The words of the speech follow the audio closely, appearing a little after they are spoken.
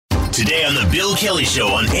Today on The Bill Kelly Show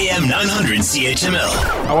on AM 900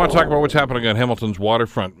 CHML. I want to talk about what's happening on Hamilton's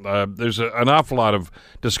waterfront. There's an awful lot of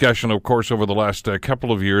discussion, of course, over the last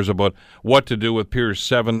couple of years about what to do with Piers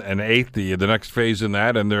 7 and 8, the next phase in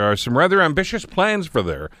that, and there are some rather ambitious plans for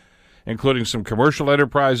there, including some commercial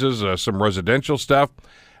enterprises, some residential stuff.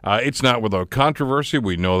 It's not without controversy,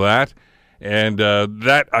 we know that. And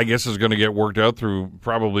that, I guess, is going to get worked out through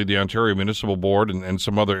probably the Ontario Municipal Board and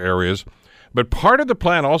some other areas. But part of the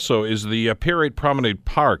plan also is the Pier 8 Promenade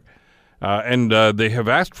Park, and they have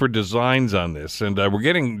asked for designs on this. And we're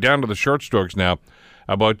getting down to the short strokes now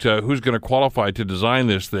about who's going to qualify to design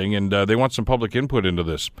this thing, and they want some public input into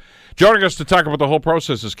this. Joining us to talk about the whole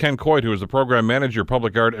process is Ken Coit, who is the Program Manager,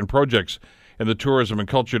 Public Art and Projects in the Tourism and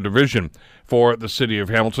Culture Division for the City of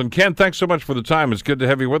Hamilton. Ken, thanks so much for the time. It's good to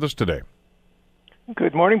have you with us today.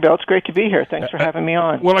 Good morning, Bill. It's great to be here. Thanks for having me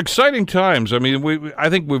on. Well, exciting times. I mean, I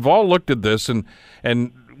think we've all looked at this, and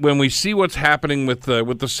when we see what's happening with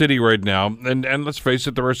the city right now, and let's face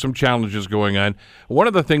it, there are some challenges going on. One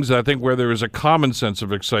of the things that I think where there is a common sense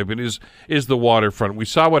of excitement is the waterfront. We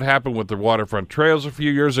saw what happened with the waterfront trails a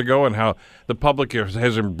few years ago, and how the public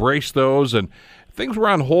has embraced those, and things were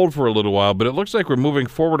on hold for a little while, but it looks like we're moving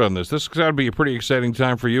forward on this. This has got to be a pretty exciting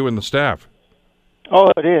time for you and the staff. Oh,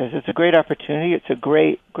 it is. It's a great opportunity. It's a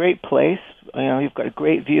great place. You know, you've got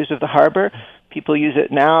great views of the harbor. People use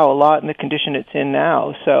it now a lot in the condition it's in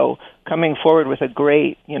now. So coming forward with a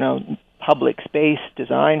great, public space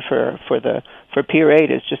design for Pier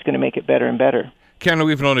 8 is just going to make it better and better. Ken,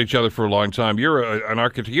 we've known each other for a long time. You're an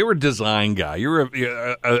architect. You're a design guy. You're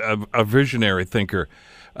a visionary thinker.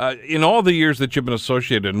 In all the years that you've been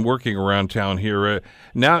associated and working around town here,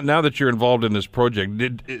 now that you're involved in this project,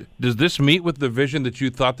 does this meet with the vision that you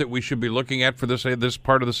thought that we should be looking at for this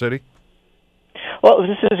part of the city? Well,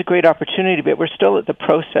 this is a great opportunity, but we're still at the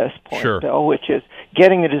process point, sure, Bill, which is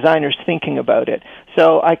getting the designers thinking about it.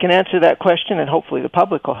 So I can answer that question, and hopefully the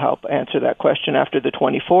public will help answer that question after the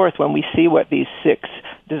 24th when we see what these 6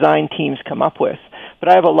 design teams come up with. But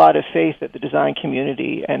I have a lot of faith that the design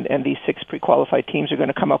community and these 6 pre-qualified teams are going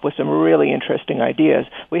to come up with some really interesting ideas.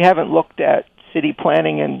 We haven't looked at city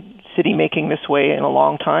planning and city making this way in a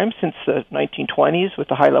long time, since the 1920s with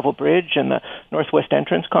the high-level bridge and the Northwest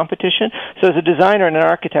Entrance competition. So as a designer and an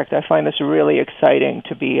architect, I find this really exciting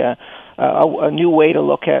to be a new way to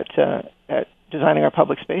look at designing our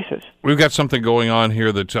public spaces. We've got something going on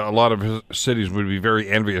here that a lot of cities would be very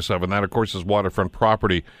envious of, and that, of course, is waterfront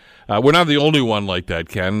property. We're not the only one like that,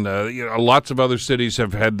 Ken. Lots of other cities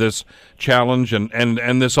have had this challenge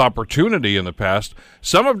and this opportunity in the past.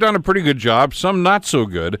 Some have done a pretty good job, some not so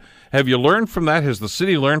good. Have you learned from that? Has the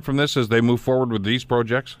city learned from this as they move forward with these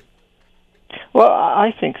projects? Well,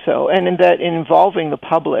 I think so, and in that involving the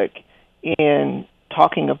public in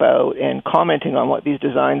talking about and commenting on what these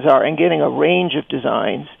designs are and getting a range of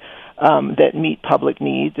designs that meet public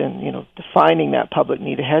needs and, defining that public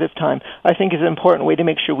need ahead of time, I think is an important way to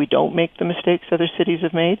make sure we don't make the mistakes other cities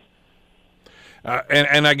have made.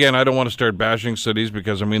 And again, I don't want to start bashing cities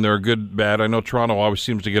because, they're good, bad. I know Toronto always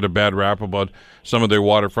seems to get a bad rap about some of their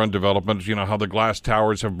waterfront developments, how the glass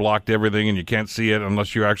towers have blocked everything and you can't see it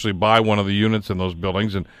unless you actually buy one of the units in those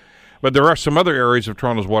buildings. But there are some other areas of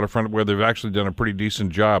Toronto's waterfront where they've actually done a pretty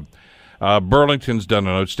decent job. Burlington's done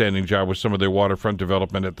an outstanding job with some of their waterfront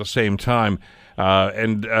development at the same time,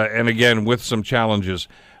 and again with some challenges.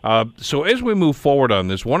 So as we move forward on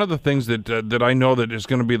this, one of the things that I know that is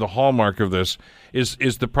going to be the hallmark of this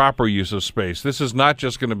is the proper use of space. This is not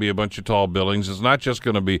just going to be a bunch of tall buildings. It's not just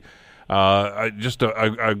going to be just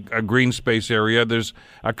a green space area. There's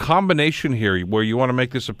a combination here where you want to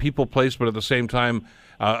make this a people place, but at the same time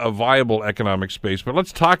a viable economic space. But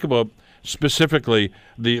let's talk about specifically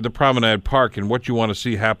the Promenade Park and what you want to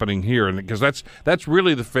see happening here, and because that's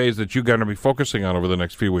really the phase that you're going to be focusing on over the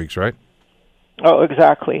next few weeks, right? Oh,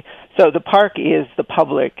 exactly. So the park is the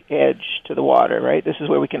public edge to the water, right? This is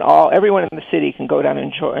where everyone in the city can go down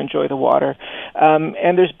and enjoy the water.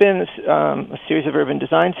 And there's been a series of urban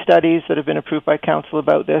design studies that have been approved by council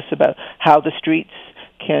about this, about how the streets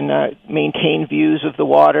can maintain views of the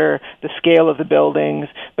water, the scale of the buildings,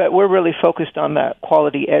 but we're really focused on that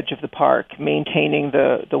quality edge of the park, maintaining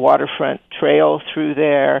the waterfront trail through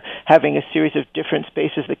there, having a series of different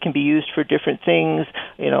spaces that can be used for different things,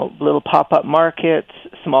 little pop-up markets,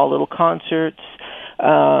 small little concerts,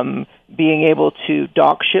 being able to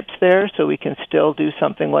dock ships there so we can still do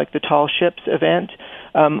something like the Tall Ships event.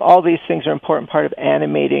 All these things are an important part of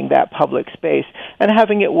animating that public space and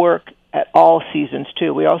having it work at all seasons,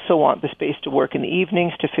 too. We also want the space to work in the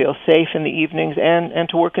evenings, to feel safe in the evenings, and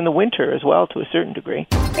to work in the winter as well, to a certain degree.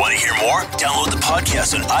 Want to hear more? Download the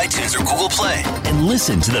podcast on iTunes or Google Play and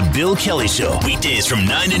listen to The Bill Kelly Show weekdays from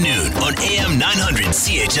 9 to noon on AM 900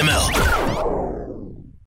 CHML.